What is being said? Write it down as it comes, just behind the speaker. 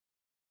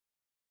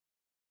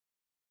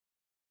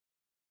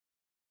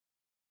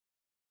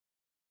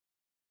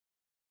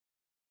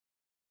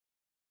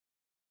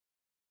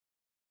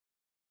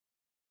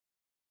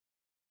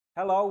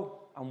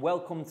Hello and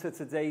welcome to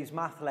today's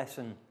math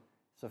lesson.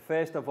 So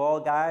first of all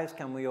guys,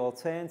 can we all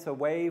turn to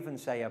wave and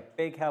say a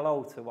big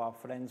hello to our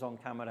friends on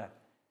camera?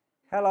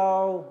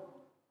 Hello!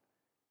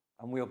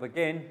 And we'll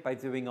begin by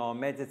doing our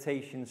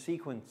meditation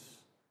sequence.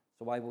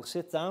 So I will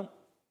sit down,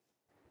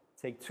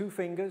 take 2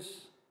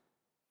 fingers,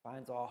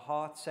 find our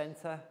heart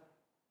center,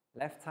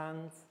 left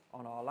hand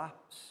on our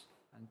laps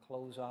and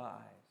close our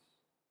eyes.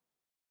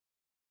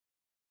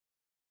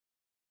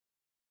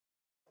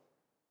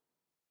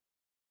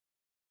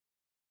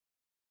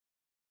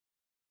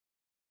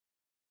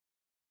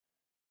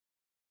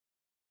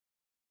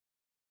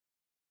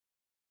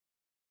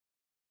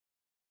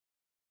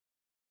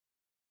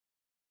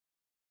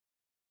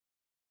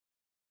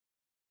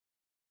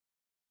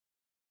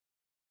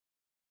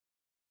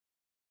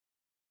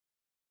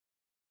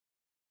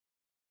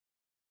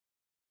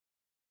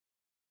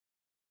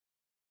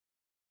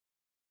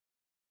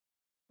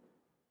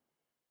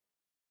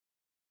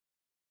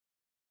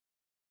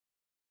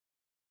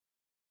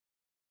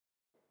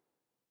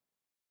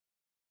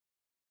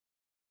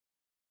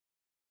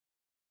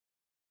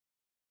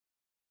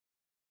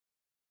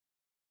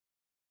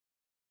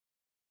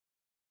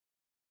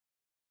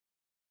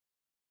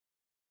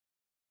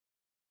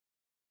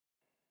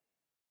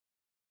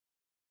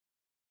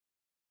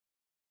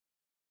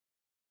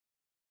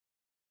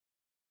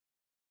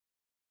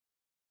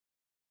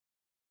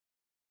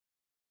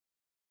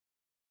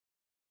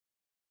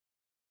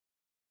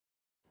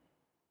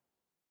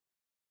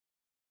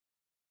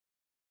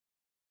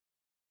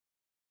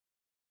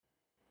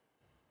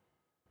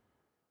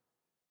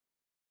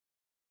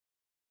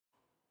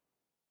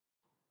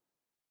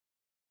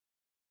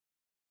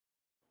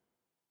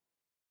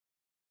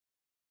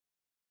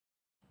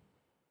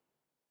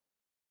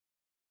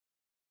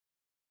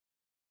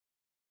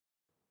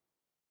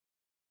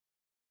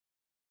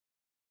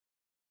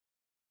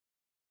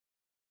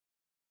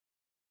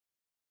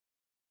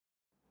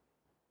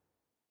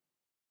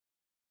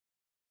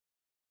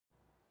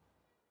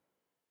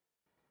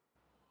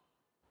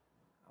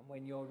 And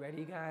when you're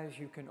ready guys,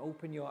 you can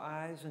open your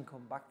eyes and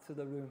come back to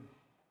the room.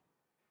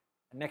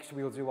 And next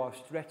we'll do our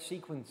stretch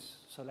sequence.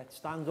 So let's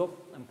stand up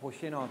and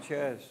push in our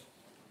chairs.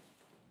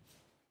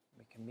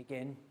 We can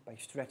begin by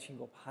stretching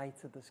up high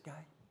to the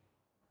sky.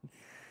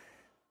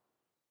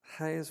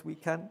 High as we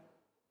can.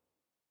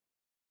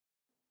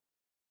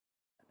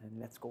 And then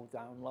let's go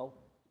down low,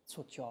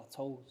 touch our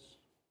toes.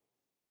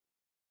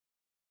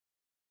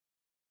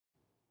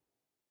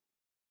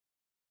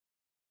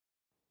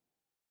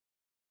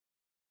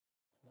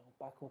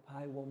 Now back up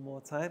high one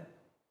more time.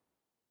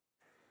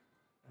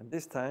 And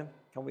this time,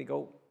 can we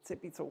go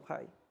tippy-toe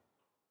high?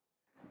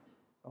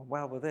 And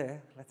while we're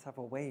there, let's have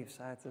a wave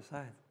side to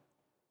side.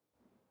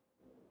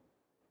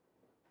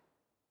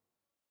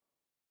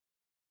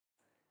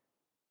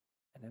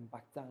 And then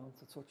back down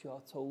to touch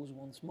our toes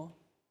once more.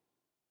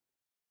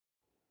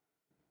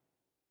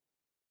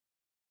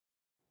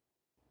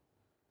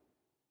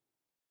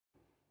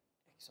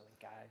 Excellent,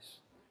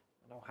 guys.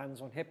 Now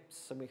hands on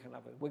hips, and we can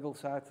have a wiggle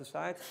side to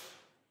side.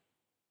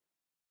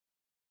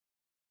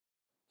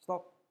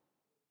 Stop.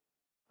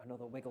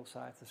 Another wiggle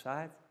side to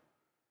side.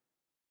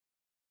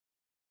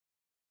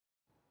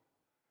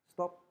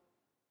 Stop.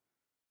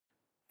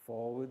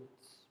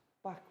 Forwards,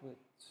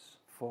 backwards,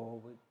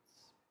 forwards,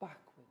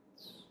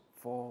 backwards,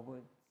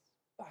 forwards,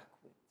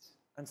 backwards,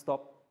 and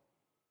stop.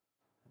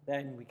 And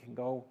then we can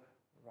go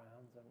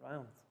round and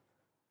round.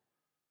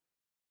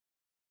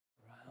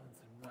 Round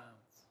and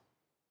round.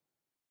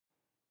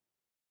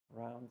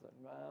 Round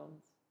and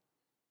round.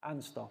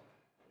 And stop.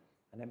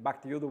 And then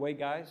back the other way,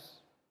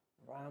 guys.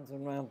 Round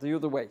and round the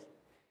other way.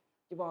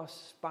 Give our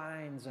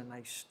spines a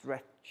nice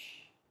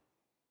stretch.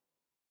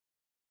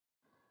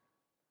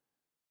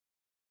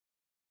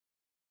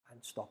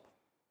 And stop.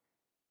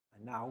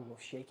 And now we'll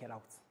shake it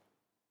out.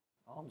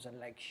 Arms and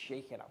legs,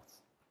 shake it out.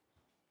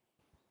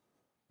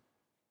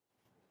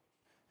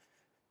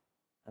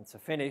 And to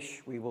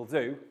finish, we will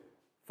do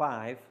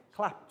 5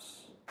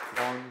 claps.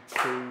 1,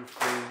 2,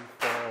 3,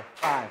 4,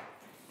 5.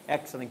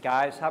 Excellent,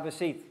 guys. Have a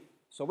seat.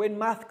 So in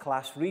math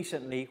class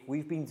recently,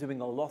 we've been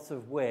doing a lot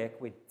of work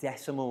with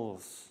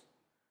decimals.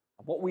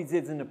 And what we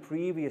did in the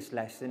previous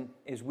lesson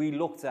is we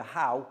looked at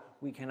how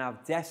we can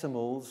have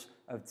decimals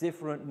of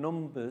different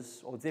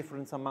numbers or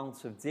different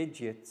amounts of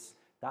digits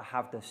that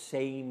have the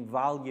same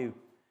value.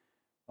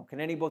 Now, can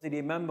anybody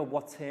remember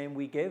what term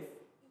we give?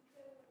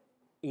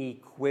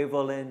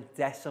 Equivalent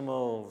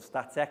decimals.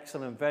 That's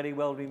excellent. Very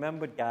well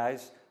remembered,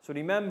 guys. So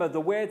remember,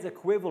 the word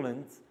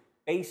equivalent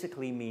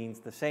basically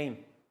means the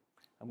same.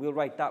 And we'll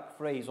write that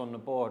phrase on the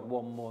board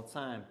one more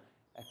time.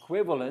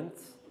 Equivalent,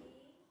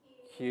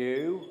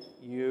 Q-U-I-V-A-L-E-N-T.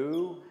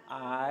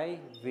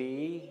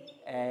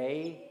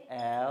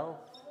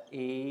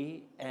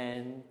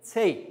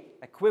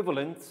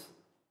 Equivalent,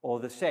 or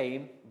the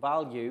same,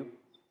 value,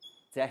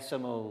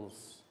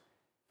 decimals.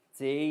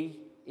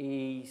 D-E-C-I-M-A-L-S.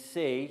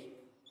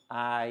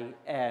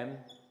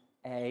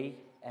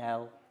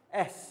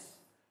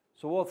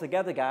 So all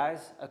together,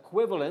 guys,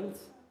 equivalent,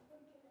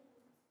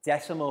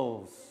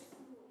 decimals.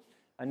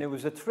 And there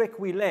was a trick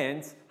we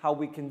learned how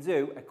we can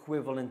do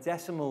equivalent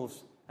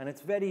decimals. And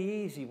it's very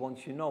easy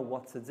once you know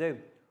what to do.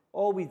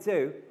 All we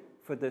do,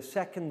 for the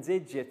second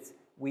digit,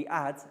 we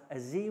add a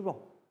 0.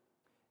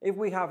 If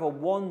we have a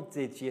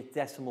 1-digit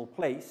decimal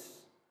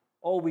place,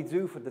 all we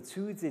do for the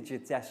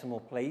 2-digit decimal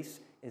place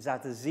is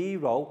add a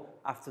 0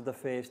 after the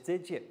first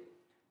digit.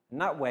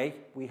 And that way,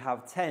 we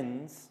have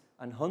tens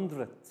and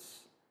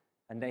hundredths,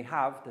 and they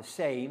have the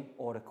same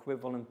or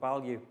equivalent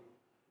value.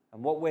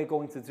 And what we're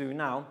going to do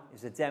now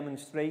is a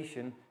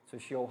demonstration to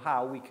show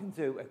how we can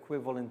do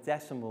equivalent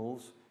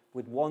decimals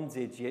with 1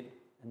 digit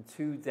and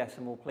 2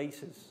 decimal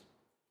places.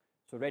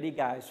 So ready,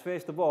 guys?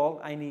 First of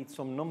all, I need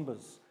some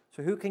numbers.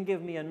 So who can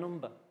give me a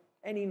number?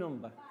 Any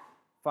number?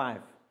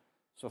 5.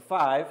 So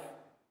 5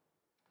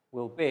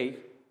 will be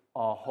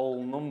our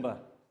whole number.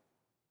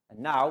 And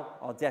now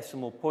our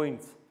decimal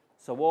point.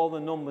 So all the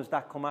numbers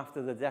that come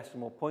after the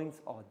decimal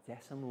point are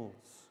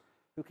decimals.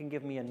 Who can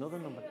give me another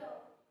number?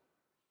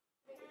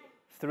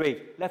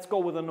 3. Let's go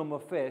with a number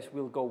first.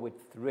 We'll go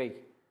with 3.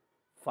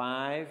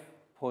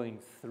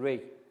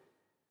 5.3.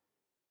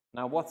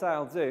 Now what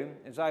I'll do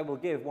is I will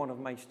give one of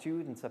my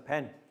students a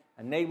pen,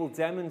 and they will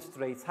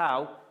demonstrate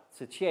how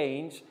to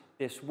change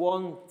this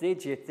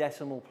 1-digit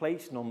decimal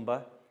place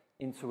number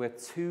into a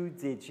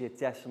 2-digit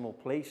decimal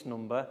place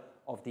number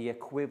of the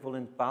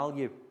equivalent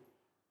value,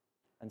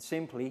 and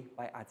simply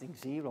by adding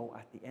 0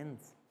 at the end.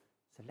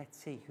 So let's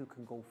see who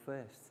can go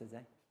first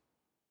today.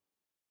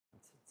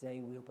 And today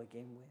we'll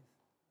begin with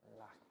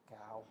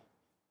Lakau.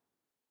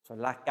 So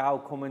Lakau,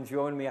 come and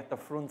join me at the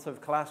front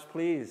of class,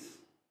 please.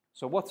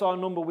 So what's our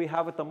number we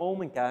have at the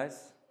moment,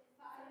 guys?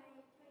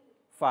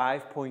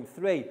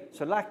 5.3.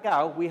 So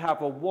Lakau, we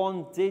have a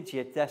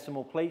 1-digit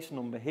decimal place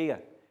number here.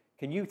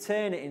 Can you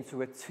turn it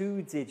into a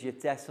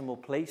 2-digit decimal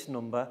place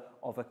number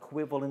of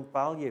equivalent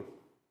value?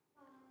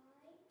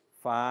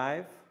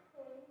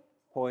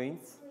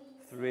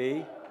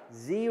 5.30.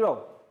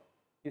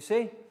 You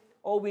see?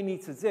 All we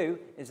need to do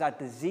is add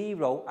the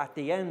 0 at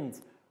the end.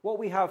 What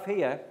we have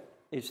here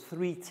is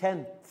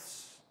 3/10.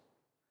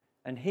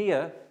 And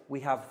here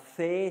we have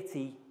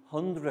 30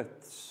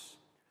 hundredths.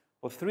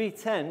 But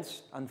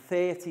 3/10 and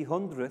 30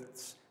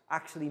 hundredths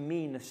actually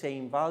mean the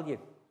same value.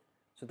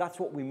 So that's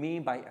what we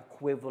mean by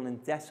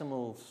equivalent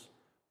decimals.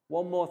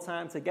 One more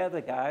time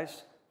together,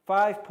 guys.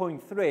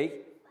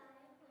 5.3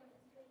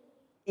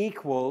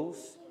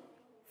 equals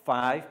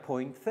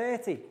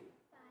 5.30.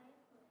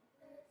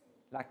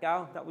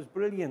 Lakau, that was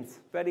brilliant.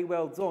 Very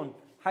well done.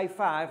 High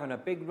five and a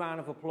big round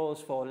of applause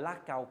for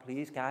Lakau,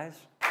 please,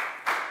 guys.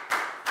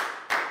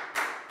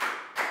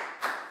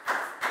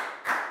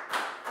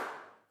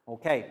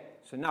 Okay,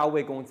 so now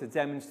we're going to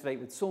demonstrate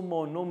with some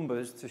more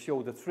numbers to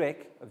show the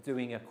trick of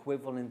doing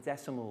equivalent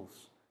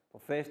decimals.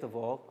 But first of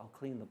all, I'll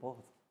clean the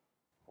board.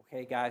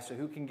 Okay, guys, so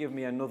who can give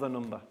me another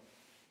number?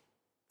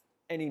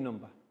 Any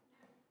number.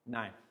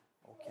 9.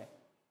 Okay.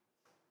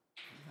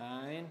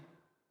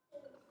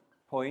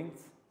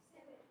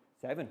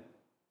 9.7.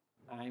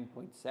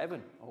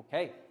 9.7.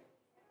 Okay.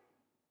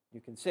 You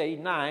can see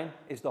 9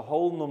 is the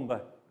whole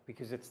number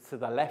because it's to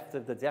the left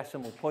of the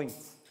decimal point.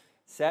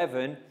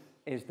 7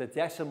 is the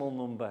decimal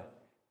number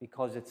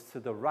because it's to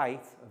the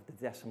right of the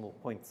decimal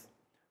point.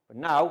 But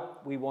now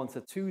we want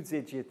a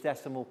 2-digit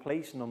decimal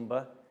place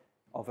number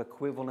of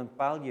equivalent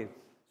value.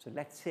 So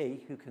let's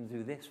see who can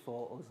do this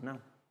for us now.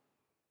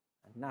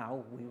 And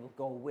now we will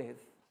go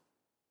with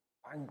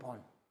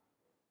Bangpon.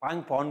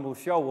 Bangpon will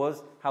show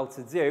us how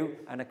to do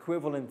an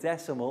equivalent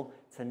decimal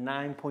to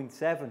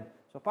 9.7.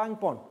 So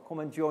Bangpon, come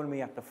and join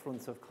me at the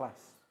front of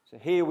class. So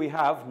here we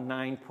have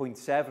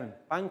 9.7.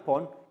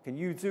 Bangpon, can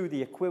you do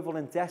the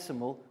equivalent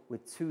decimal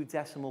with 2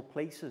 decimal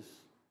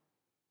places?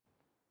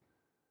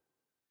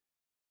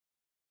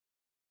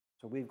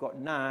 So we've got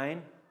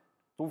 9.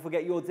 Don't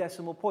forget your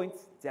decimal point.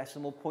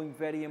 Decimal point,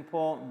 very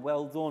important.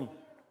 Well done.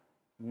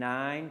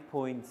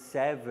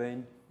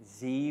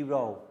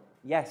 9.70.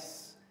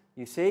 Yes.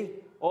 You see,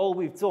 all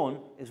we've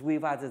done is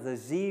we've added a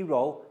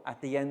 0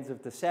 at the end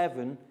of the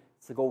 7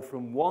 to go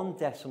from 1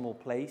 decimal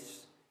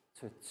place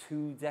to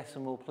 2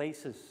 decimal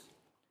places.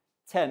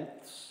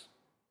 Tenths,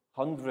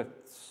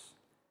 hundredths.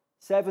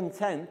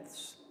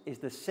 7/10 is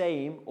the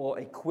same or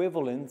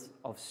equivalent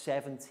of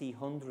 70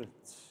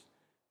 hundredths.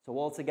 So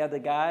altogether,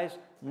 guys,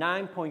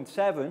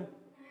 9.7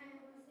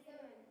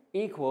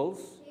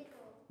 equals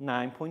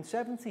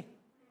 9.70.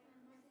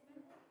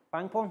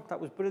 Bangpon, that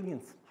was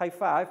brilliant. High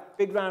five.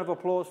 Big round of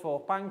applause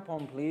for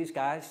Bangpon, please,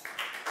 guys.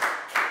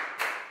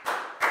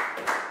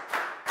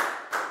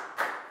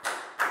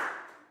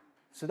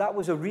 So that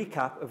was a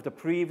recap of the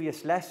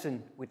previous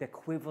lesson with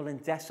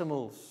equivalent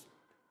decimals.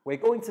 We're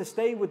going to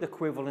stay with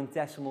equivalent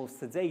decimals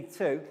today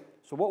too.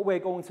 So what we're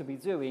going to be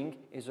doing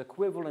is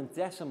equivalent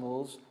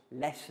decimals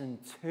lesson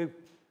 2.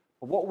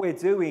 But what we're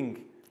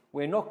doing,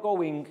 we're not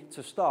going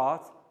to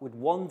start with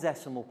 1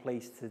 decimal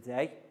place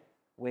today.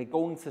 We're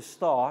going to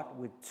start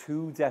with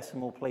 2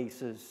 decimal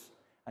places.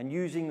 And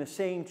using the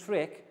same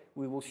trick,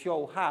 we will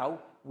show how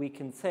we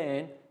can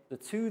turn the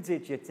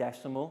 2-digit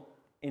decimal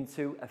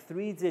into a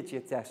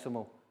 3-digit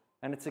decimal.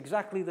 And it's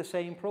exactly the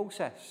same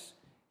process.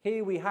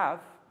 Here we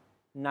have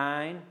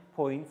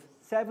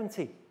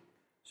 9.70.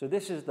 So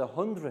this is the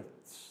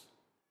hundredths.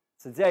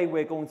 Today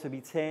we're going to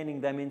be turning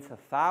them into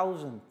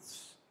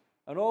thousandths.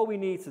 And all we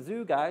need to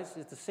do, guys,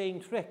 is the same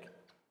trick.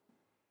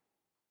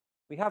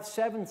 We have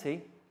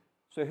 70.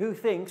 So who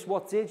thinks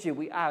what digit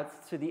we add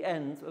to the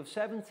end of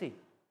 70?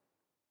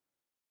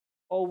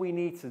 All we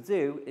need to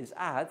do is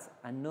add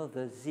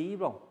another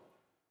 0.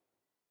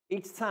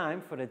 Each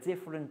time for a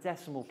different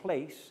decimal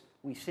place,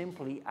 we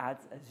simply add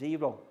a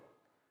 0.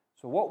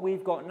 So what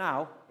we've got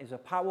now is a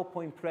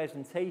PowerPoint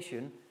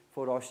presentation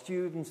for our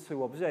students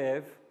to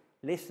observe,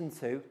 listen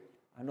to,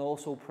 and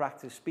also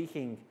practice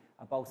speaking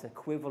about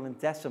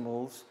equivalent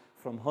decimals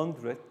from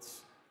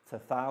hundredths to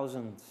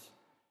thousands.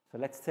 So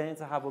let's turn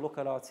to have a look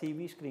at our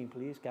TV screen,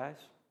 please, guys.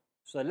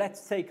 So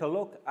let's take a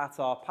look at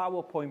our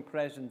PowerPoint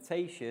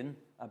presentation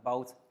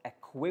about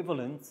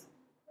equivalent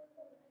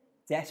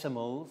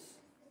decimals,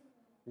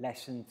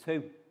 lesson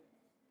 2.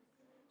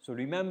 So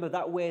remember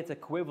that word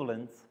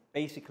equivalent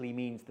basically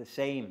means the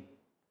same.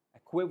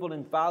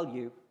 Equivalent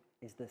value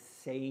is the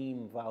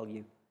same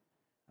value.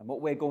 And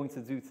what we're going to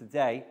do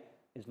today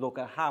is look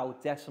at how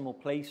decimal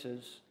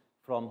places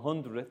from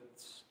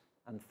hundredths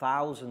and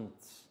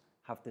thousandths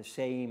have the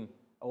same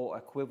or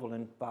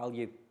equivalent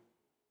value.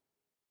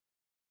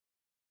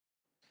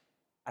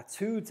 A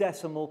 2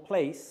 decimal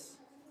place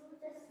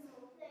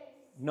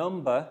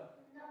number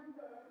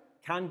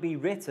can be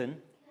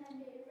written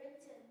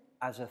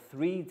as a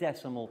 3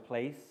 decimal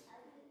place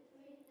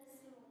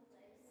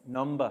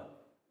number.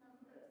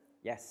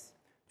 Yes.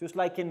 Just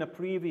like in the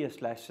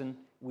previous lesson,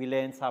 we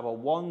learned how a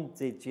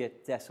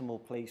 1-digit decimal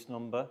place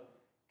number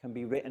can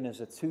be written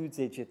as a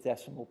 2-digit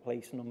decimal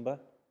place number.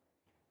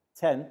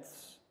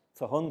 Tenths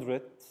to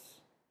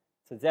hundredths.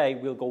 Today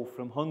we'll go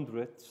from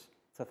hundredths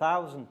to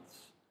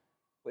thousandths.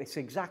 But it's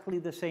exactly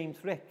the same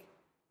trick.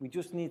 We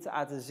just need to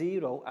add a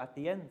 0 at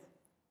the end.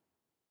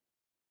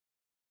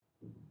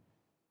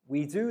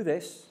 We do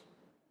this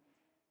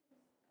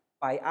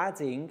by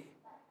adding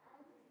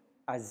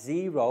a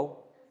 0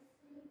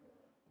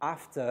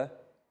 after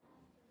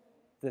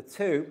the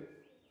 2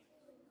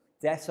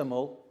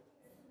 decimal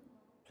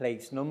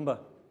place number.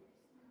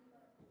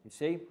 You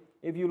see,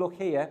 if you look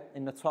here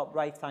in the top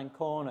right-hand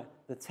corner,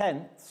 the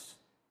tenths,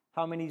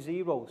 how many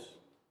zeros?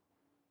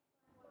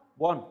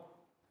 1.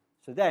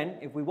 So then,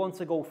 if we want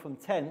to go from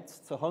tenths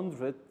to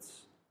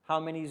hundredths, how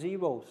many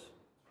zeros?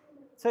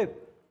 2.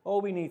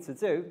 All we need to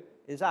do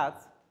is add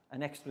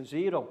an extra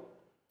 0.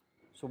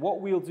 So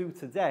what we'll do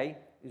today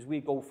is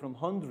we go from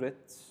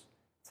hundredths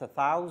to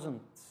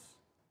thousandths.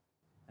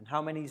 And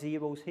how many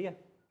zeros here?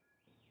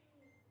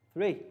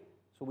 3.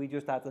 So we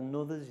just add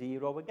another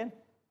 0 again.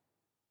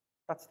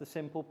 That's the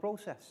simple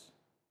process.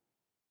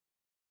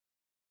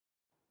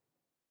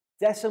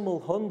 Decimal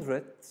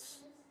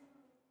hundredths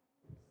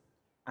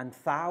and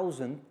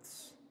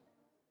thousandths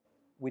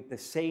with the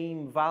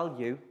same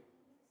value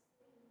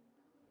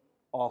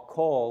are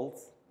called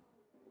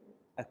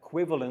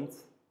equivalent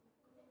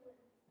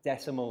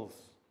decimals.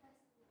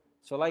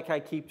 So like I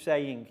keep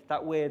saying,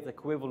 that word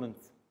equivalent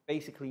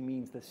basically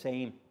means the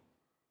same.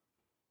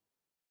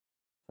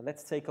 So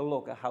let's take a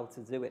look at how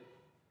to do it.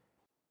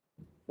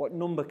 What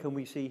number can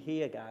we see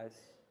here, guys?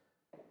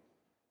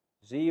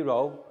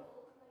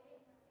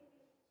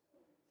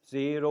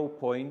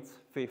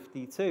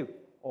 0.52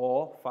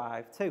 or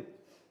 52.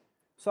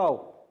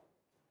 So,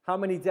 how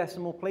many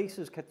decimal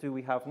places do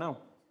we have now?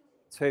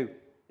 2.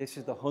 This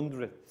is the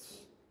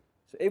hundredths.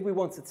 So if we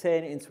want to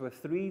turn it into a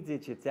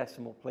 3-digit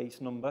decimal place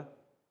number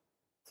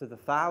to the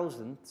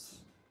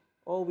thousandths,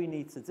 all we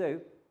need to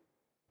do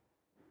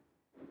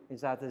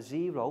is add a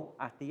 0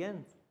 at the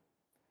end.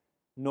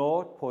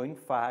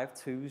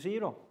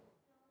 0.520.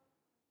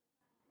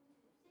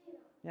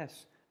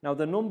 Yes. Now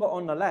the number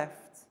on the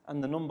left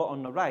and the number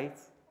on the right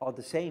are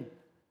the same,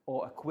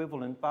 or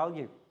equivalent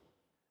value.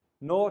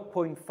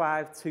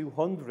 0.52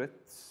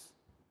 hundredths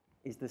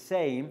is the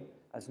same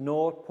as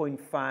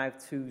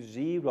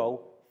 0.520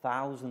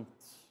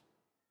 thousandths.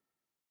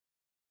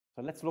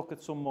 So let's look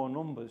at some more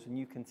numbers and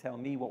you can tell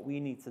me what we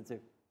need to do.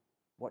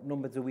 What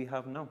number do we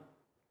have now?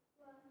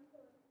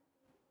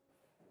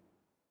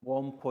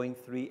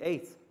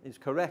 1.38 is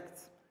correct.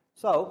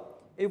 So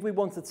if we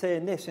want to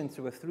turn this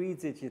into a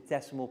 3-digit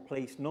decimal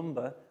place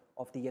number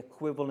of the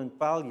equivalent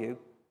value,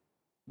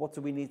 what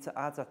do we need to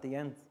add at the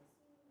end?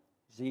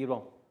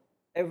 0.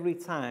 Every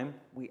time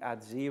we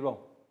add 0.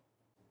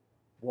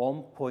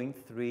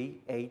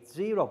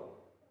 1.380.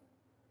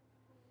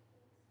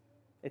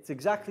 It's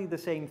exactly the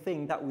same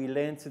thing that we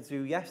learned to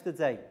do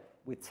yesterday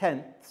with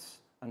tenths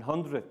and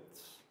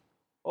hundredths.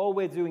 All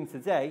we're doing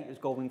today is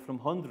going from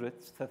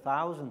hundredths to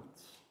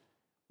thousandths.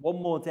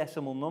 One more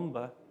decimal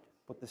number,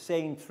 but the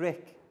same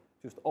trick.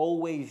 Just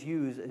always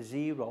use a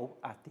 0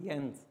 at the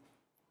end.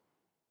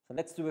 So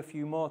let's do a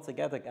few more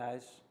together,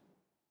 guys.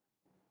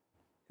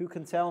 Who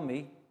can tell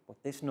me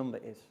what this number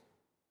is?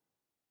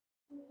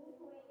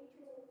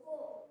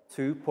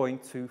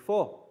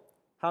 2.24.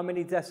 How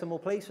many decimal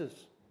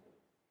places?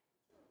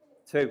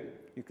 2.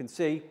 You can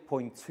see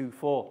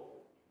 0.24.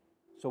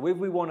 So if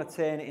we want to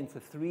turn it into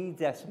 3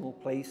 decimal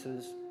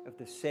places of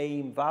the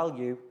same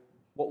value,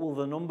 what will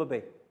the number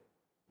be?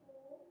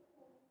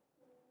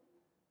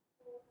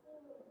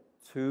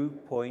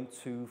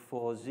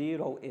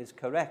 2.240 is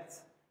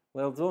correct.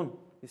 Well done.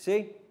 You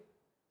see?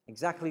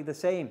 Exactly the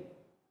same.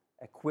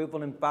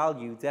 Equivalent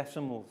value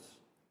decimals.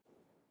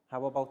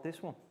 How about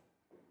this one?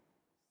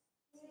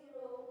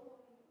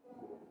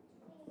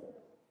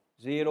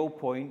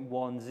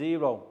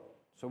 0.10.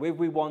 So if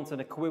we want an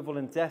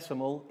equivalent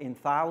decimal in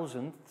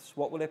thousandths,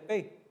 what will it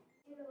be?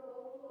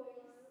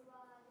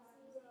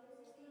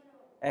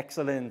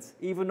 Excellent.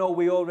 Even though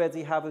we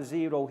already have a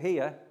 0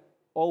 here,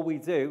 all we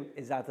do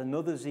is add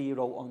another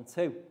 0 on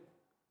 2.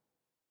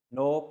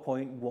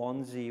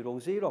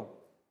 0.100.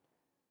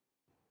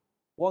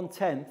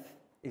 1/10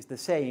 is the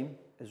same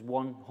as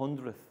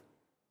 1/100th.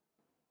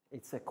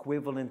 It's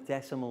equivalent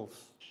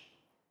decimals.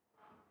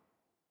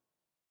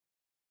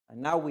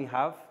 And now we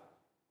have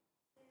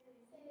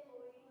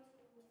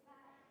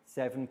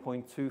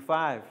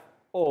 7.25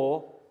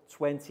 or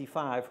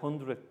 25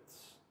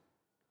 hundredths.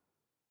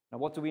 Now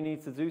what do we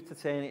need to do to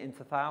turn it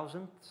into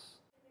thousandths?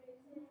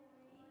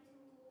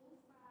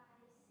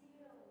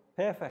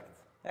 Perfect.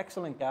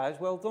 Excellent, guys.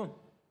 Well done.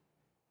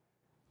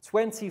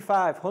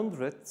 25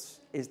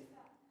 hundredths is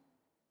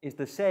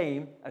the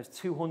same as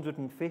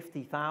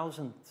 250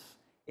 thousandths.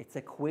 It's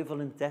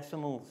equivalent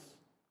decimals.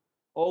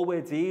 All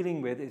we're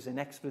dealing with is an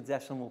extra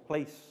decimal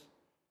place.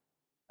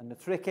 And the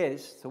trick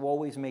is to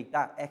always make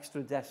that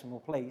extra decimal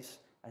place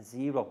a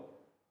 0.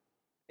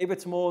 If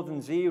it's more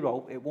than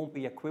 0, it won't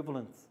be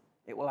equivalent.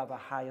 It will have a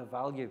higher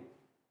value.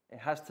 It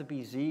has to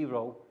be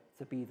 0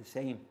 to be the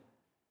same.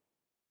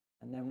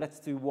 And then let's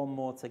do one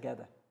more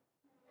together.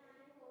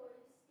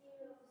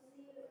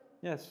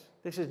 Yes,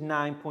 this is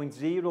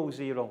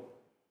 9.00.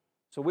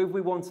 So if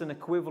we want an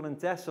equivalent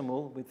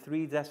decimal with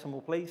 3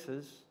 decimal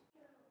places,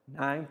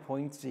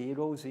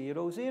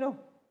 9.000.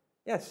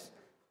 Yes,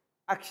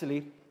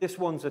 actually, this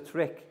one's a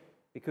trick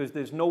because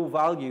there's no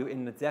value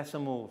in the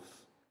decimals.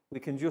 We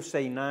can just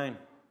say 9.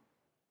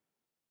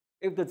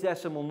 If the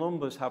decimal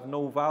numbers have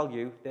no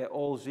value, they're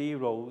all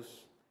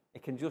zeros,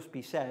 it can just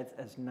be said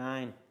as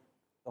 9.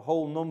 The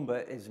whole number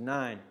is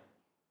 9.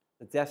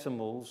 The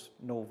decimals,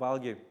 no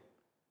value.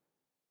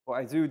 But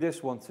I do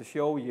this one to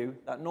show you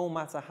that no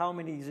matter how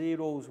many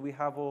zeros we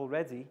have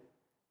already,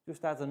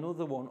 just add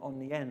another one on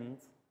the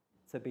end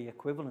to be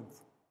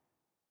equivalent.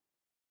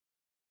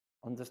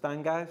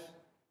 Understand, guys?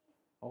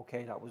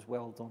 Okay, that was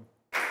well done.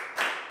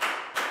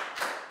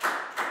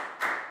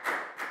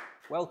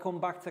 Welcome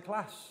back to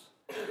class.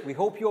 We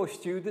hope your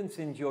students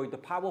enjoyed the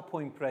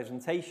PowerPoint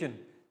presentation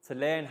to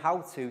learn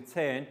how to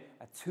turn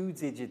a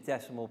 2-digit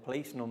decimal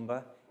place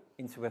number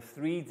into a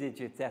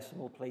 3-digit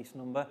decimal place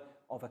number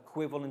of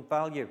equivalent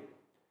value.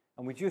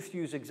 And we just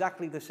use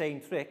exactly the same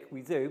trick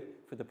we do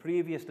for the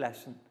previous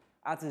lesson.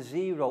 Add a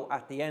 0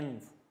 at the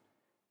end.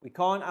 We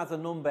can't add a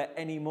number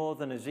any more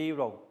than a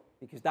 0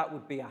 because that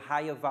would be a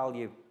higher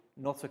value,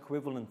 not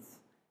equivalent.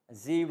 A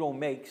 0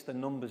 makes the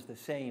numbers the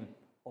same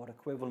or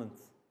equivalent.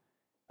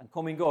 And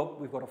coming up,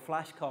 we've got a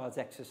flashcards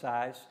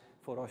exercise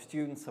for our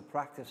students to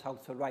practice how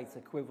to write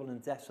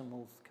equivalent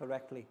decimals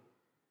correctly.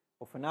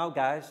 But for now,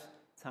 guys,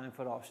 time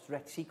for our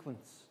stretch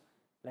sequence.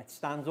 Let's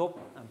stand up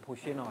and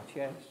push in our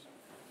chairs.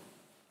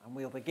 And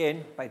we'll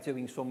begin by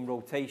doing some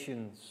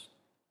rotations.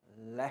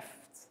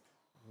 Left,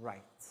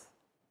 right,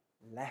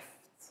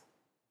 left,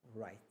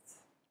 right,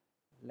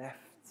 left,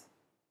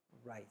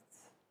 right,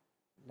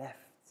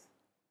 left,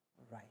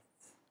 right,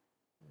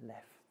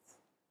 left,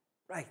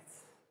 right.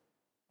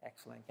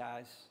 Excellent,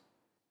 guys.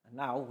 And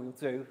now we'll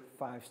do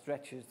 5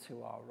 stretches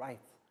to our right.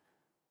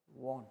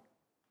 1,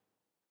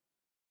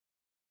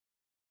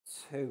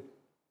 2,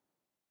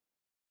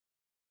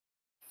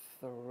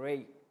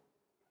 3,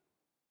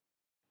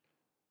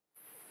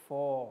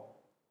 4,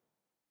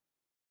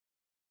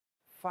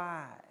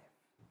 5.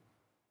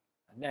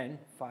 And then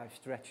 5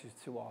 stretches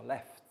to our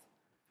left.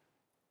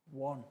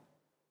 1,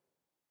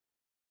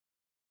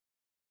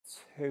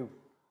 2,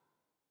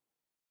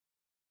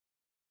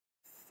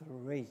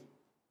 3,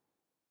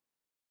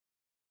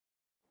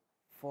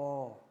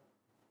 4,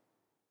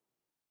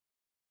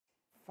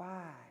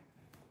 5.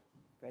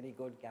 Very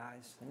good,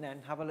 guys. And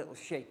then have a little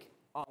shake,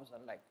 arms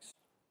and legs.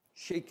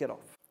 Shake it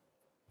off.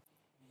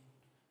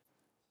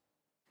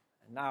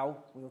 And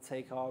now we'll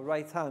take our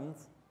right hand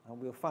and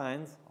we'll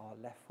find our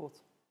left foot.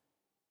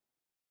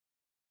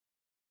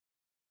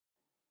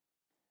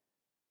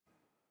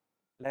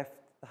 Left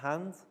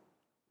hand,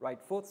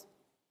 right foot.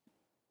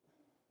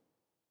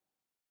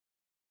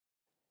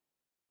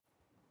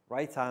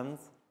 Right hand,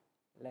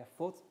 left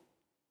foot.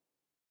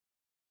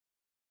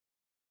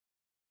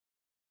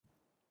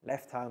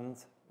 Left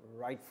hand,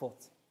 right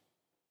foot.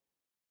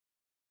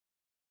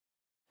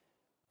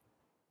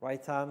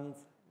 Right hand,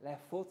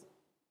 left foot.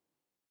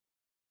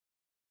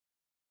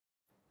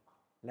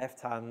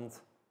 Left hand,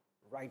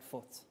 right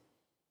foot.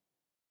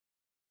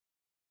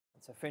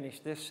 And to finish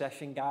this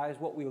session, guys,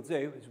 what we'll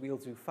do is we'll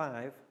do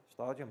 5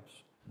 star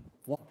jumps.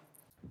 1,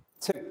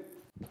 2,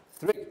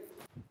 3,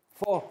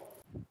 4,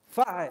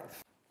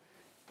 5.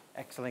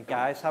 Excellent,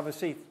 guys. Have a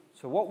seat.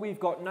 So what we've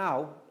got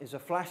now is a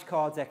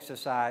flashcards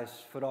exercise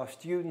for our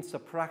students to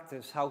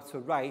practice how to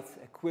write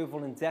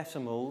equivalent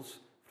decimals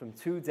from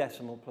 2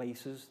 decimal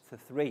places to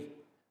 3,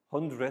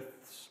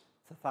 hundredths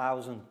to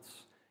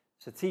thousandths.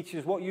 So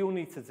teachers, what you'll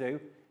need to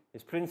do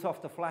is print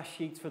off the flash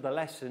sheets for the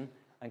lesson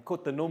and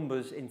cut the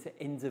numbers into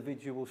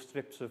individual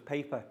strips of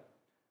paper.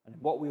 And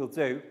what we'll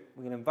do,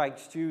 we'll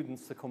invite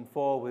students to come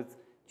forward,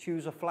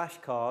 choose a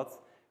flashcard,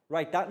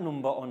 write that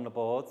number on the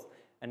board,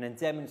 and then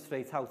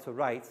demonstrate how to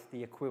write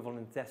the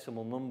equivalent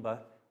decimal number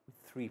with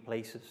 3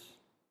 places.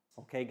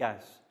 Okay,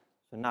 guys?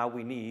 So now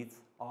we need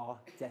our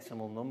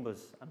decimal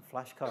numbers and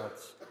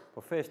flashcards.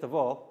 But first of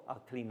all,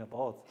 I'll clean the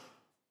board.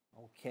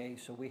 Okay,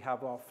 so we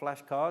have our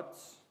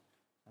flashcards.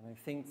 And I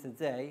think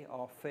today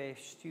our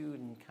first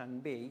student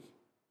can be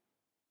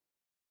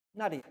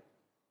Nadia.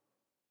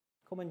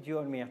 Come and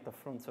join me at the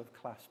front of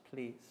class,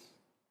 please.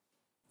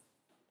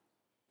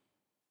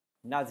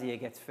 Nadia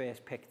gets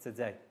first pick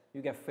today.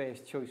 You get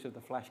first choice of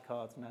the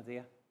flashcards,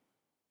 Nadia.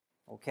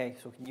 Okay,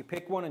 so can you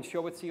pick one and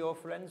show it to your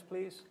friends,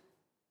 please?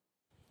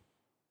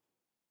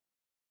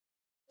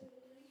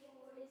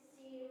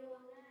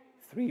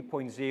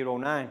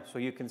 3.09. So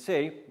you can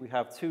see we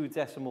have 2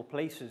 decimal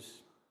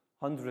places,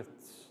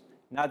 hundredths.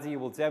 Nadia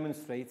will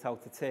demonstrate how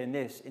to turn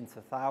this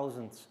into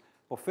thousandths.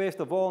 But first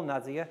of all,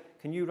 Nadia,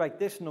 can you write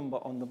this number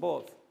on the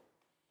board?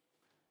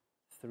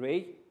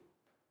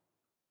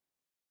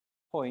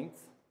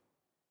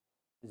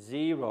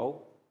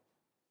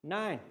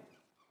 3.09.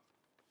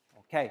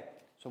 Okay,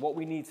 so what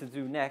we need to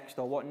do next,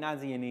 or what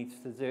Nadia needs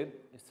to do,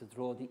 is to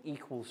draw the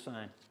equal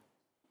sign.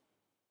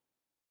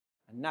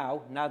 And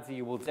now,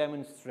 Nadia will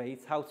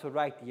demonstrate how to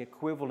write the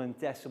equivalent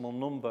decimal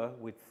number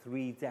with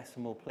 3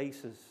 decimal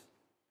places.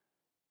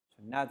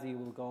 So Nadia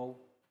will go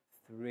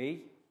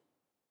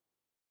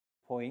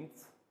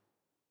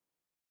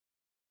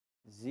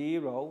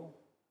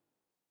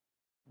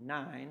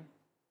 3.09.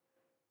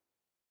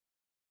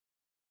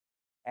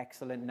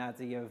 Excellent,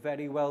 Nadia.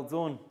 Very well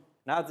done.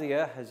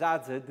 Nadia has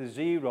added the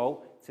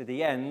 0 to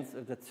the end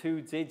of the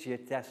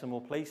 2-digit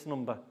decimal place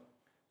number.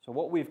 So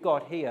what we've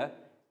got here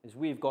is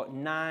we've got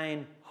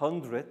 9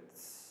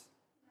 hundredths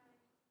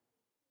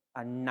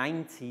and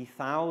 90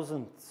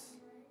 thousandths.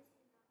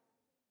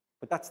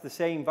 But that's the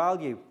same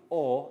value,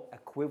 or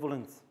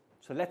equivalent.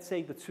 So let's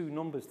say the 2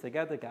 numbers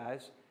together,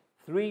 guys.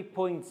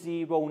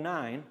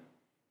 3.09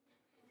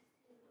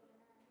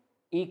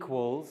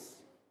 equals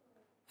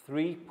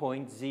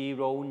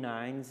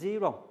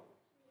 3.090.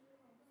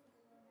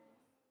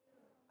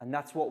 And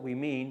that's what we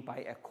mean by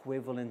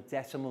equivalent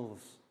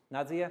decimals.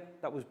 Nadia,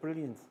 that was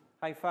brilliant.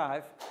 High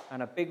five.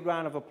 And a big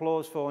round of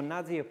applause for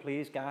Nadia,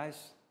 please,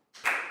 guys.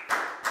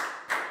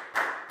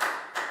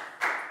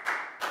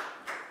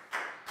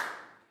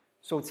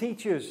 So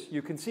teachers,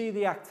 you can see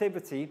the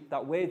activity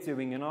that we're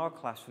doing in our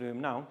classroom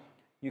now.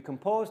 You can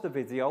pause the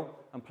video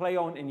and play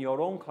on in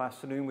your own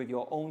classroom with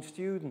your own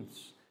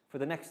students for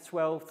the next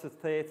 12 to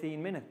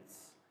 13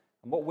 minutes.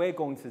 And what we're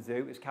going to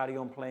do is carry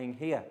on playing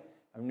here.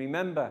 And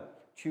remember,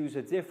 choose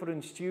a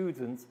different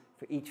student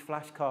for each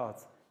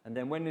flashcard. And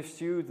then when the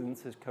student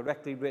has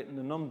correctly written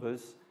the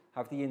numbers,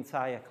 have the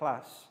entire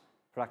class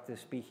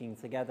practice speaking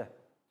together.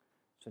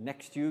 So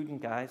next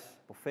student, guys,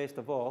 but first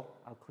of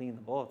all, I'll clean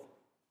the board.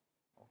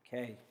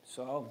 Okay,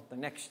 so the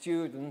next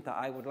student that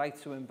I would like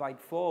to invite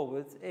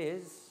forward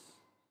is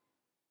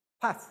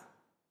Pat.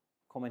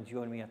 Come and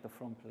join me at the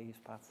front, please,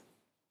 Pat.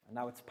 And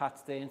now it's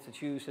Pat's turn to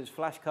choose his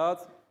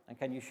flashcard. And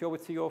can you show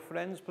it to your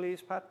friends,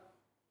 please, Pat?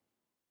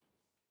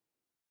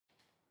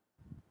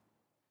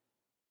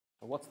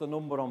 So what's the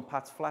number on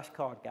Pat's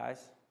flashcard,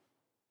 guys?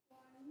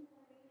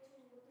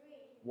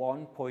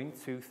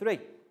 1.23.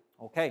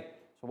 Okay,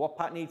 so what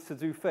Pat needs to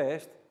do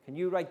first, can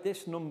you write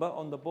this number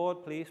on the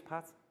board, please,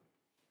 Pat?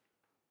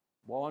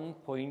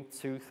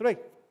 1.23.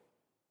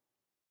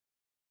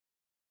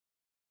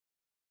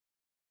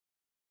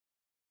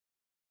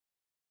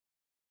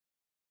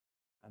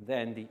 And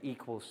then the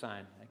equal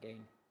sign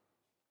again.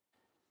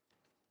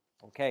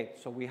 Okay,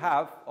 so we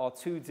have our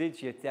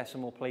 2-digit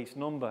decimal place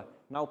number.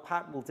 Now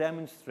Pat will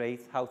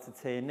demonstrate how to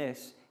turn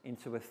this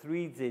into a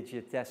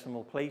 3-digit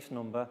decimal place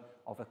number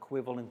of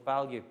equivalent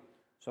value.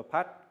 So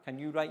Pat, can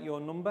you write your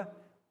number?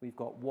 We've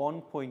got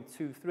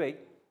 1.23.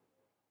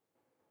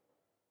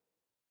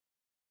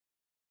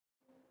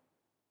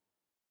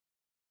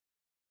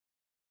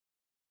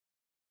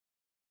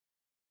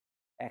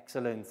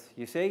 Excellent.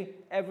 You see,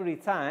 every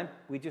time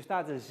we just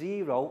add a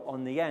 0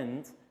 on the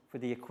end for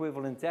the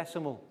equivalent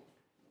decimal.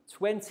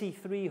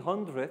 23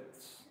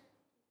 hundredths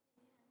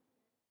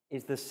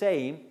is the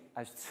same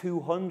as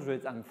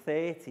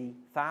 230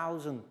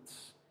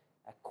 thousandths,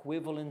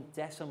 equivalent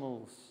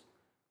decimals.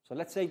 So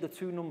let's say the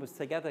 2 numbers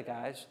together,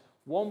 guys.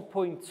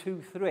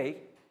 1.23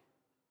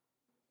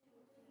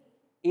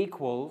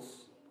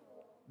 equals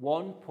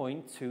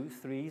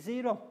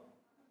 1.230.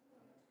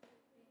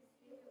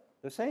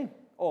 The same,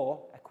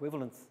 or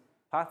equivalent.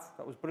 Pat,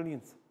 that was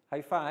brilliant.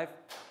 High five.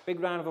 Big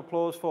round of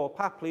applause for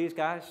Pat, please,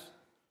 guys.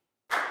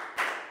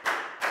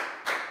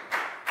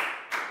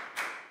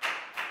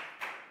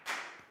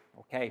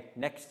 Okay,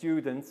 next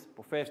student,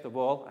 but first of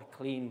all, a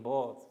clean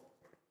board.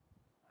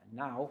 And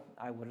now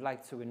I would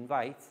like to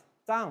invite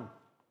Dan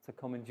to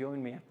come and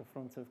join me at the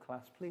front of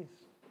class, please.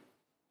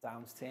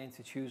 Dan's turn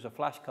to choose a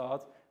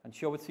flashcard and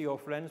show it to your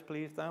friends,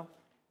 please, Dan.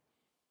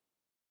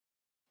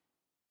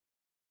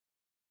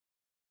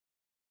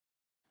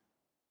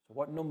 So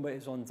what number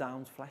is on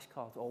Dan's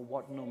flashcard, or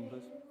what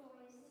numbers?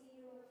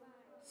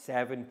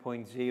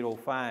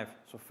 7.05.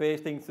 So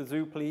first thing to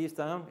do, please,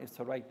 Dan, is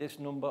to write this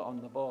number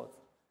on the board.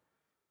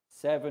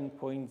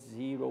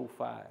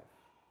 7.05.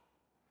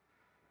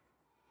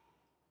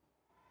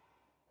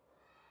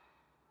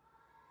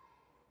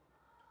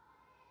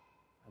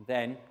 And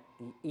then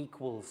the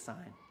equals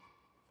sign.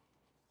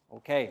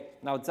 Okay,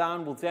 now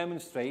Dan will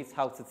demonstrate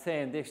how to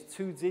turn this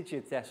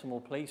 2-digit decimal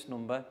place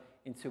number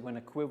into an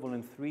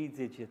equivalent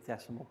 3-digit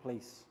decimal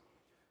place.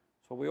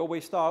 So we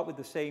always start with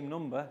the same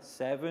number,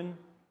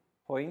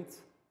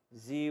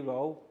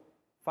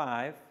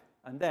 7.05,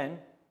 and then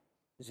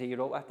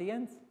 0 at the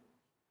end.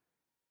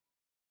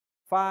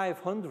 5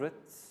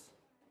 hundredths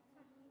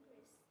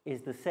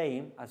is the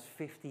same as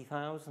 50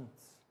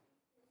 thousandths.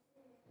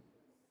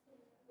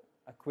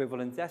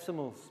 Equivalent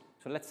decimals.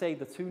 So let's say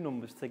the two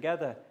numbers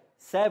together.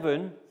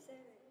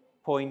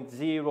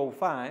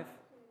 7.05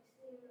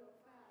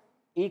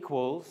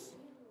 equals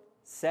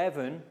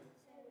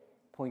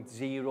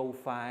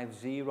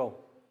 7.050.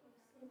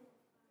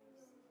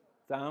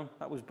 Down.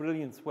 That was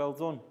brilliant. Well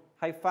done.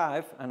 High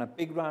five and a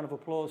big round of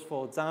applause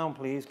for Down,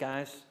 please,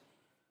 guys.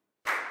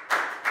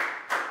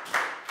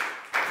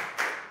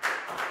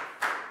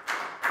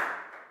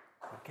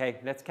 Okay,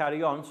 let's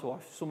carry on so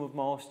some of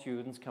more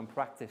students can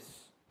practice.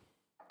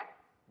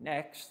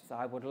 Next,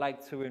 I would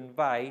like to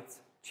invite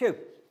Chu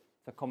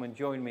to come and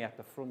join me at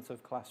the front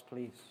of class,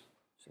 please.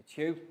 So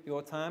Chu,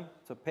 your time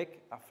to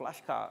pick a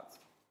flashcard.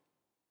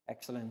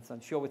 Excellent,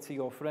 and show it to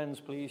your friends,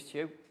 please,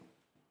 Chu.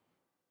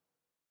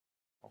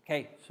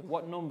 Okay, so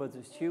what number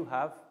does Chu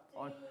have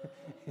on?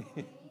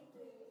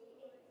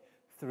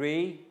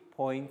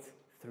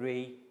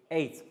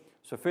 3.38.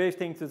 So first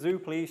thing to do,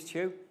 please,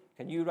 Chu,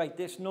 can you write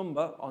this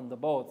number on the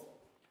board?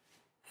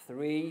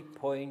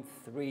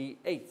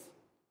 3.38.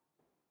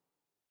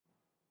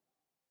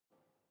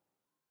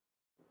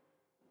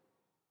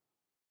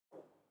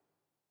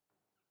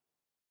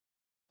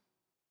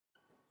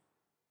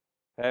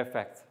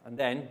 Perfect. And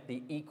then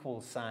the equal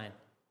sign.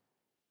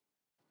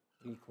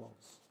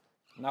 Equals.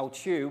 Now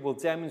Chu will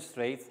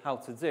demonstrate how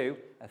to do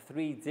a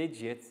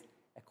 3-digit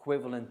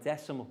equivalent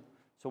decimal.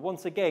 So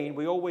once again,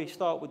 we always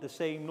start with the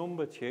same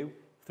number, Chu,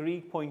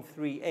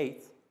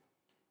 3.38.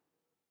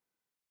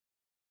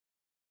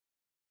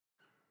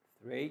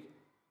 3.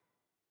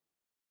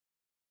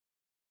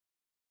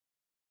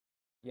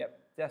 Yep,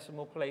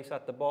 decimal place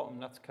at the bottom,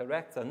 that's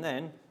correct. And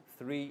then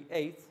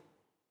 3.8.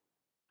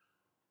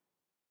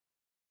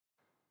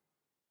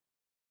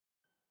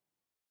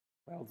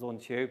 Well done,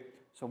 Chu.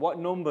 So what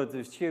number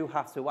does Chu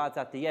have to add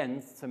at the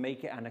end to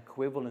make it an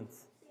equivalent?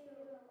 0.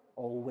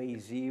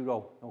 Always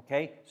 0.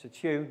 Okay, so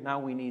Chu, now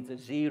we need a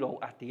 0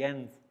 at the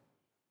end.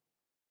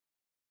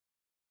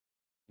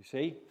 You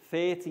see,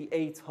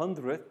 38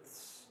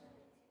 hundredths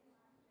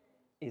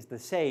is the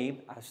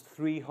same as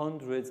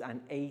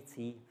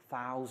 380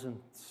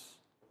 thousandths,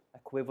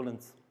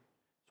 equivalent.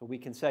 So we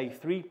can say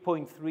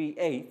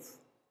 3.38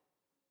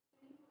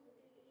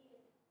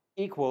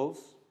 equals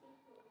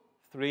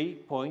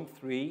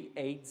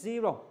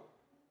 3.380.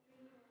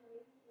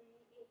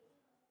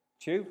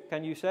 Chu,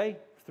 can you say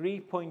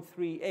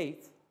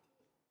 3.38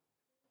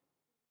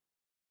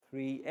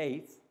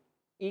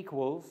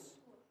 equals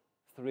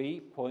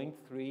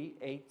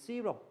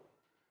 3.380?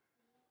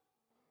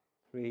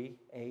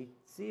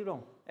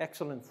 380.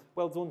 Excellent.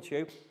 Well done,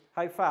 Chu.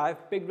 High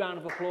five. Big round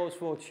of applause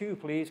for Chu,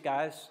 please,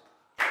 guys.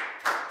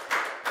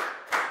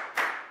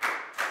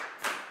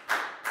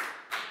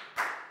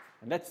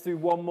 And let's do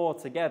one more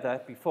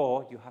together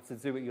before you have to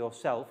do it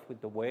yourself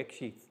with the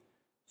worksheet.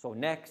 So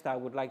next, I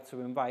would like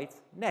to invite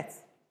Net.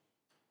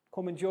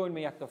 Come and join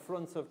me at the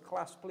front of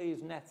class,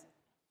 please, Net.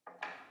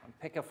 And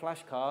pick a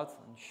flashcard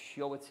and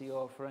show it to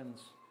your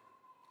friends.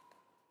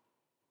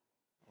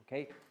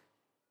 Okay?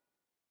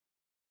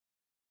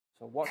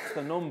 So what's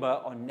the number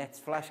on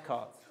Net's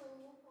flashcard?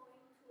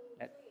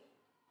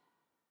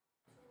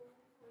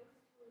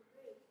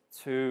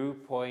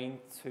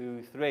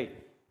 2.23.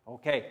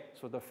 Okay,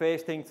 so the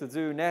first thing to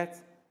do, Net,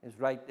 is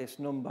write this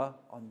number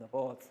on the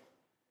board.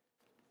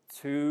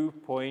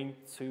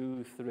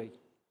 2.23.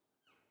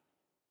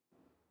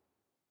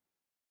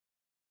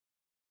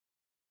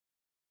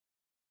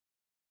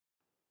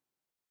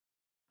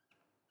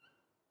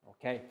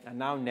 Okay, and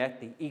now, Net,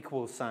 the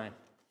equal sign.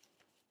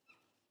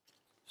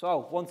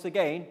 So, once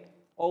again,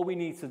 all we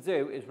need to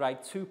do is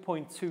write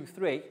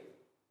 2.23.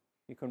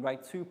 You can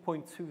write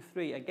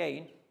 2.23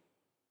 again.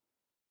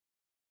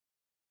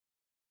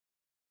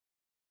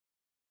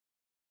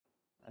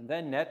 And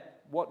then,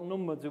 Net, what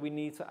number do we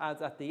need to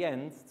add at the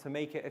end to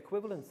make it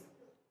equivalent?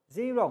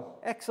 0.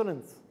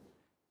 Excellent.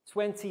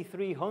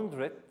 23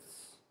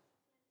 hundredths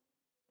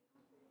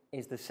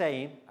is the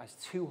same as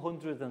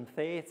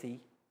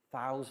 230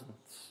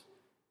 thousandths.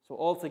 So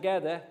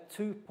altogether,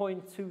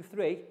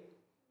 2.23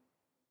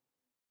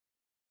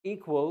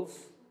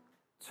 equals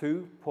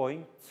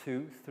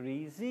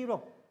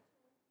 2.230.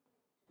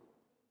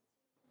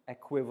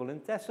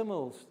 Equivalent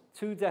decimals,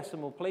 2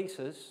 decimal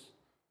places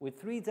with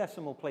 3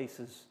 decimal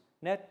places.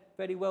 Net,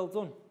 very well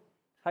done.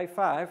 High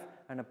five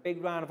and a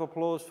big round of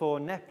applause for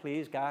Net,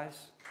 please,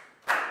 guys.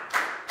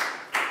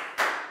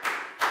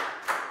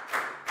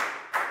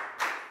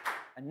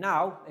 And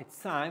now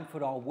it's time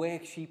for our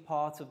worksheet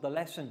part of the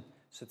lesson.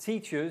 So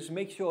teachers,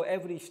 make sure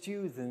every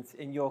student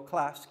in your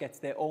class gets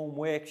their own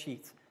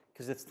worksheet,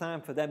 because it's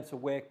time for them to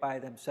work by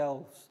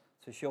themselves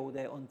to show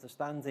their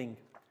understanding.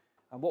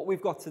 And what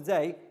we've got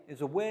today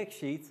is a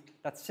worksheet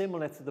that's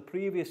similar to the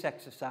previous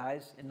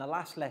exercise in the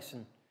last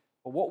lesson.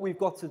 But what we've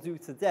got to do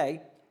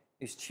today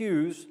is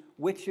choose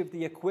which of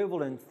the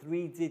equivalent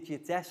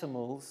 3-digit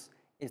decimals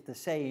is the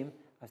same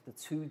as the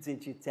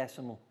 2-digit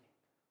decimal.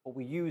 But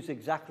we use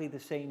exactly the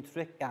same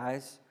trick,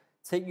 guys.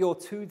 Take your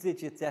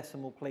 2-digit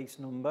decimal place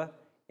number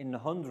in the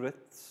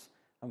hundredths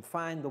and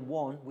find the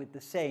one with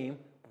the same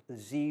but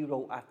the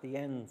 0 at the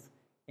end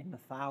in the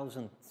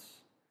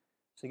thousandths.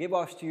 So give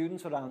our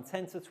students around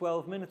 10 to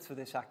 12 minutes for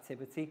this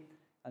activity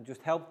and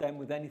just help them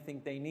with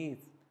anything they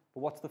need.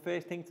 But what's the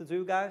first thing to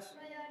do, guys?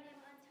 Write your name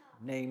on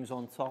top. Names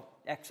on top.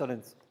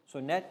 Excellent. So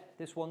Ned,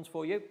 this one's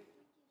for you.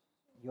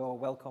 You're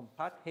welcome.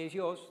 Pat, here's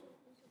yours.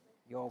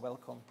 You're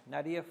welcome.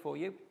 Nadia, for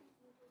you.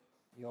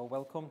 You're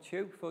welcome.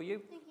 Chu, for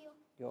you. Thank you.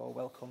 You're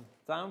welcome.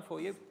 Dan, for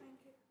you. Thank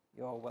you.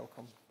 You're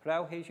welcome.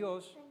 Prao, here's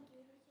yours. Thank you.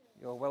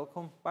 You're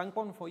welcome.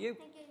 Bangbon, for you.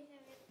 Thank you.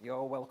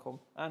 You're welcome.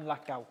 And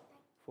Lakau,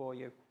 for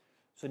you.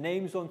 So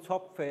names on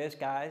top first,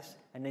 guys,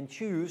 and then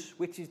choose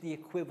which is the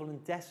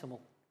equivalent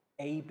decimal,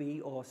 A,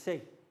 B, or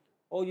C.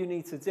 All you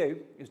need to do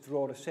is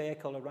draw a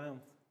circle around.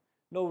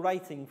 No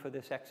writing for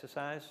this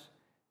exercise,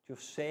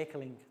 just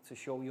circling to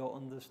show your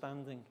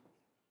understanding.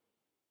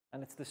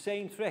 And it's the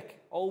same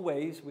trick,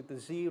 always with the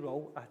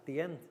 0 at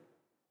the end.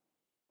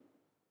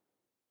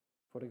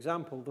 For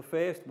example, the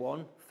first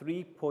one,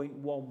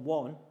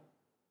 3.11,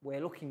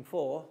 we're looking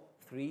for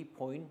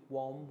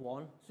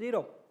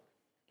 3.110,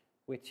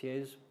 which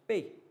is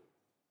B.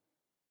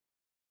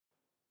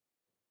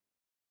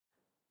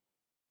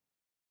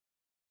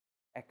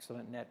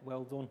 Excellent, Ned.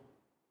 Well done.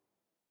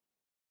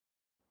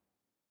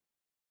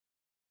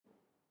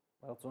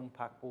 Well done,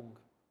 Pak Bung.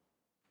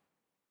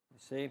 You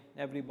see,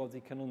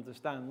 everybody can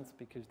understand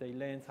because they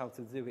learned how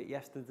to do it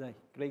yesterday.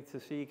 Great to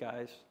see,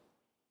 guys.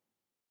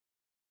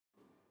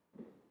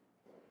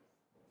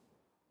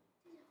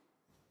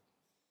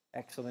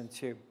 Excellent,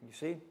 too. You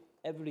see,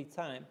 every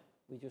time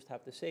we just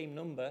have the same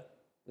number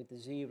with the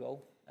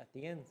 0 at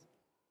the end.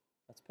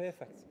 That's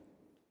perfect.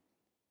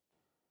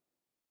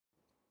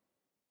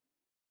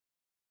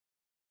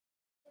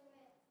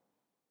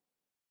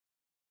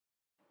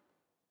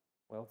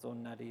 Well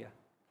done, Nadia.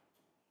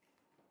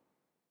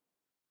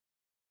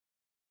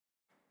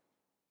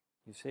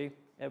 You see,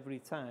 every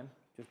time,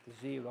 just the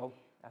 0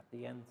 at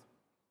the end.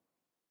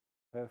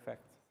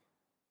 Perfect.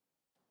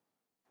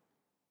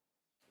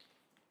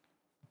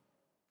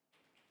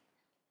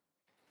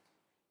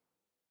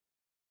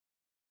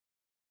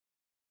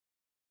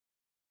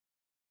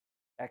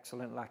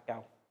 Excellent,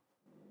 Lakau.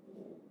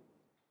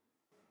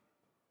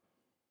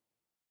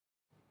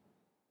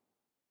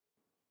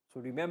 So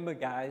remember,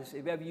 guys,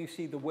 if ever you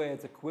see the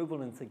words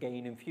equivalent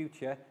again in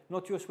future,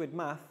 not just with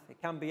math, it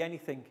can be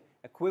anything.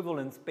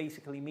 Equivalent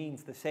basically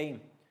means the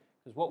same,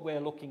 because what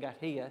we're looking at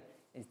here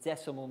is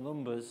decimal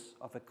numbers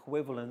of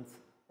equivalent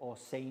or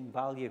same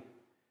value.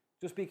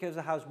 Just because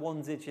it has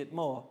 1 digit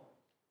more,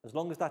 as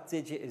long as that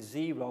digit is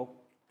 0,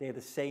 they're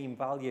the same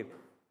value.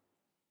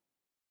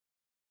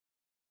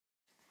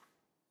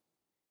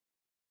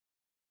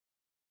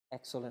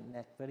 Excellent,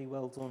 Nick. Very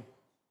well done.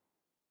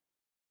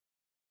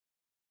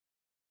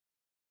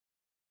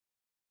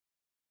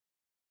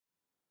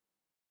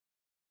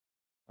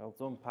 Well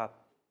done, Pat.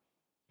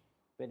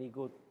 Very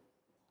good.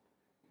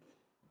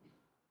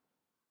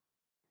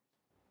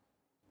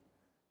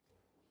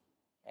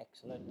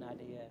 Excellent,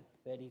 Nadia.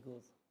 Very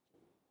good.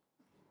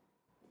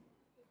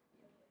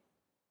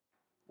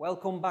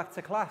 Welcome back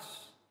to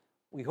class.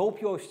 We hope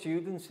your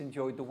students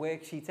enjoyed the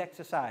worksheet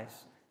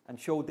exercise and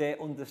showed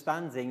their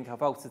understanding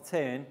of how to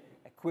turn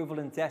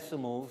equivalent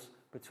decimals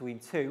between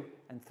 2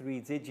 and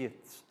 3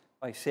 digits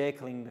by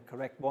circling the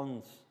correct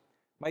ones.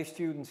 My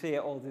students here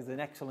all did an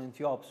excellent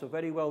job, so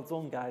very well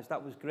done, guys.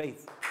 That was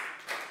great.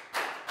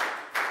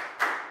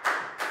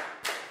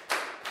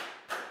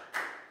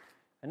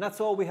 And that's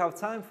all we have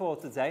time for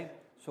today.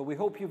 So we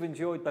hope you've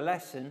enjoyed the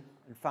lesson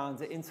and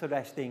found it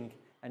interesting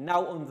and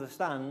now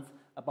understand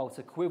about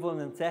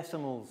equivalent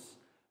decimals.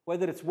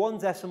 Whether it's 1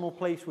 decimal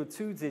place with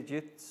 2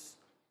 digits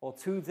or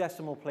 2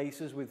 decimal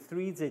places with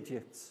 3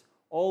 digits,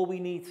 all we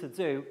need to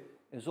do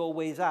is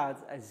always add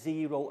a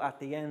 0 at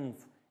the end.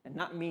 And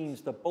that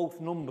means that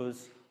both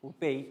numbers will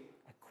be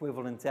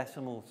equivalent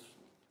decimals.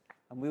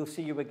 And we'll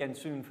see you again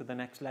soon for the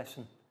next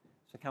lesson.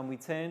 So can we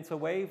turn to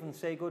wave and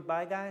say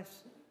goodbye,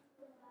 guys?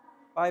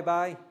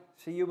 Bye-bye.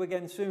 See you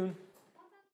again soon.